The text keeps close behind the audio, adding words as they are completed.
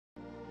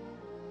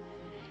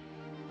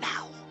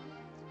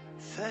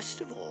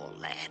First of all,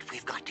 lad,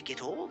 we've got to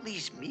get all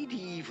these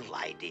medieval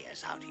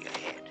ideas out of your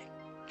head.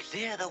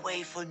 Clear the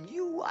way for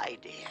new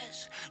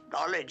ideas.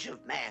 Knowledge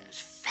of man's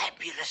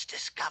fabulous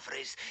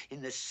discoveries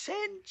in the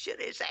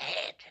centuries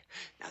ahead.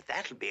 Now,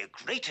 that'll be a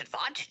great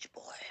advantage,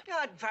 boy.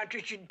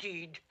 Advantage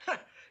indeed.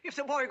 If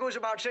the boy goes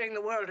about saying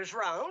the world is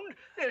round,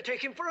 they'll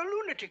take him for a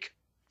lunatic.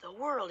 The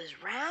world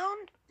is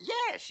round?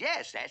 Yes,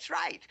 that's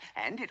right.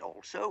 And it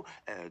also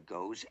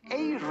goes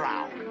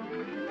around.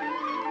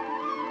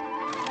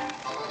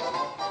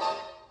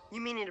 You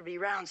mean it'll be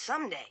round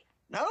someday?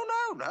 No,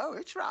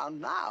 it's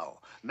round now.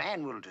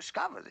 Man will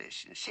discover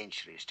this in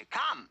centuries to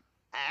come.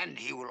 And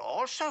he will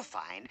also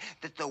find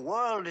that the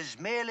world is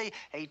merely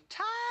a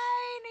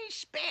tiny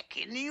speck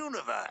in the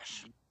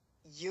universe.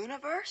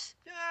 Universe?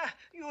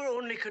 You're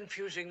only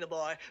confusing the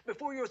boy.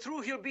 Before you're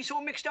through, he'll be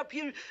so mixed up,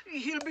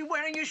 he'll be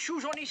wearing his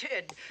shoes on his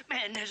head.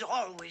 Man has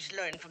always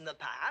learned from the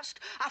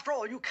past. After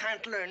all, you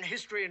can't learn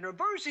history in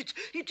reverse.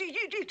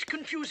 It's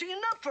confusing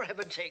enough, for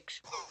heaven's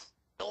sakes.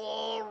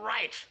 All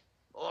right.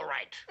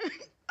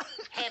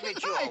 Have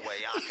it your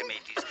way,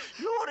 Archimedes.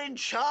 You're in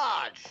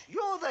charge.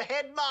 You're the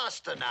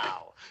headmaster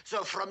now.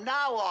 So from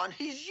now on,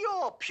 he's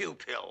your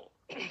pupil.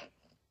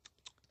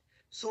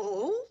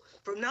 So,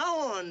 from now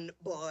on,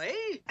 boy,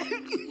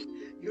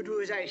 you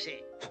do as I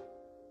say.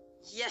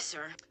 Yes,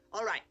 sir.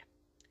 All right.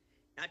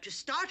 Now, to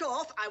start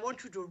off, I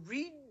want you to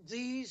read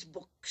these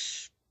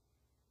books.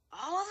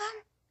 All of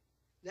them?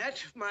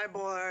 That, my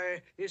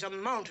boy, is a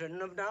mountain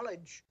of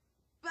knowledge.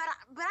 But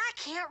I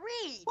can't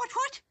read.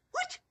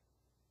 What?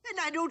 And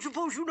I don't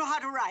suppose you know how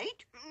to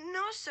write?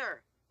 No,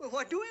 sir. Well,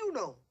 what do you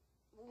know?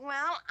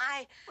 Well,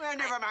 Well,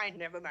 never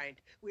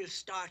mind. We'll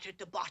start at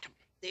the bottom.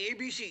 The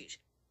ABCs.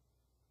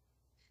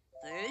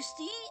 First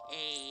the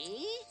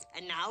A,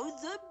 and now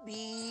the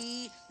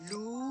B,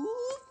 loop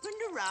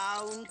and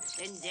around,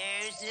 and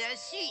there's the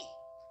C.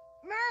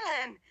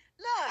 Merlin,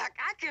 look,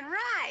 I can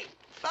write.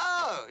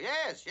 Oh,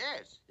 yes.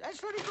 That's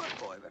very good,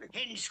 boy, very good.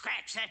 Hen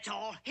scratch, that's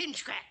all. Hen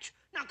scratch.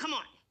 Now, come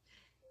on.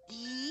 D,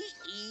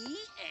 E,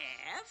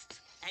 F,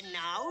 and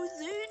now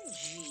the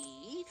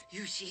G.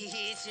 You see,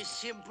 it's as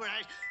simple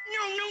as...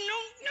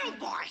 No,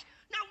 boy.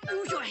 Now,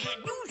 use your head,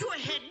 will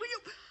you?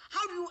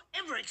 How do you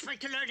ever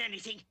expect to learn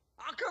anything?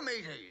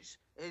 Archimedes,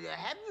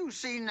 have you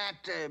seen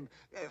that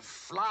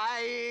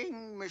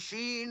flying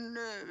machine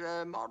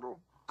model?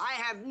 I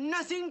have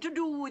nothing to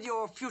do with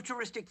your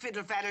futuristic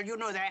fiddle-faddle, you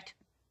know that.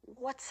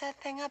 What's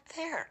that thing up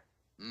there?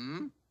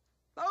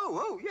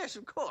 Oh, yes,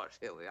 of course.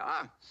 Here we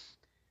are.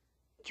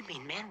 You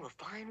mean man will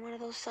fly in one of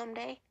those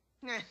someday?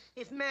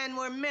 If man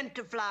were meant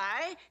to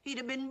fly, he'd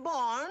have been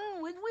born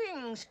with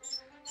wings.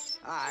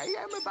 I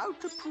am about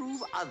to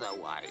prove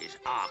otherwise,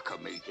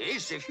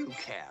 Archimedes, if you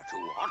care to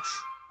watch.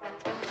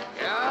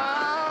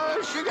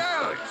 Here she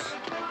goes.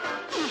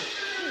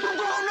 No.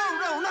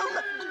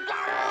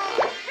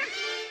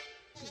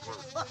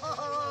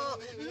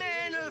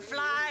 Man will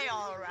fly,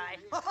 all right.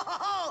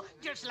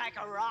 Just like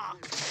a rock.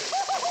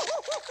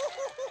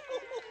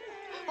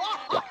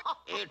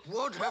 It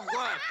would have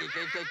worked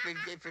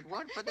if it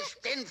weren't for this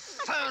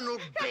infernal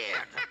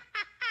beard.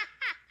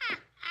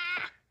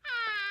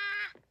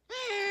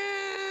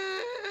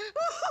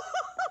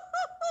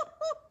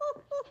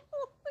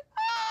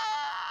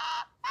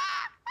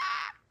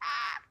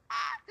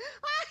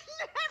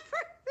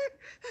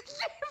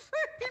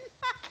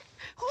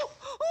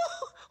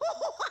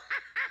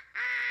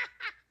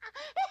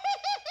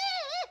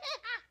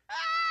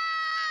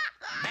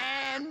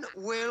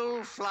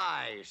 Will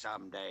fly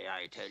someday,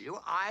 I tell you.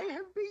 I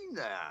have been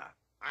there.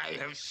 I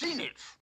have seen it.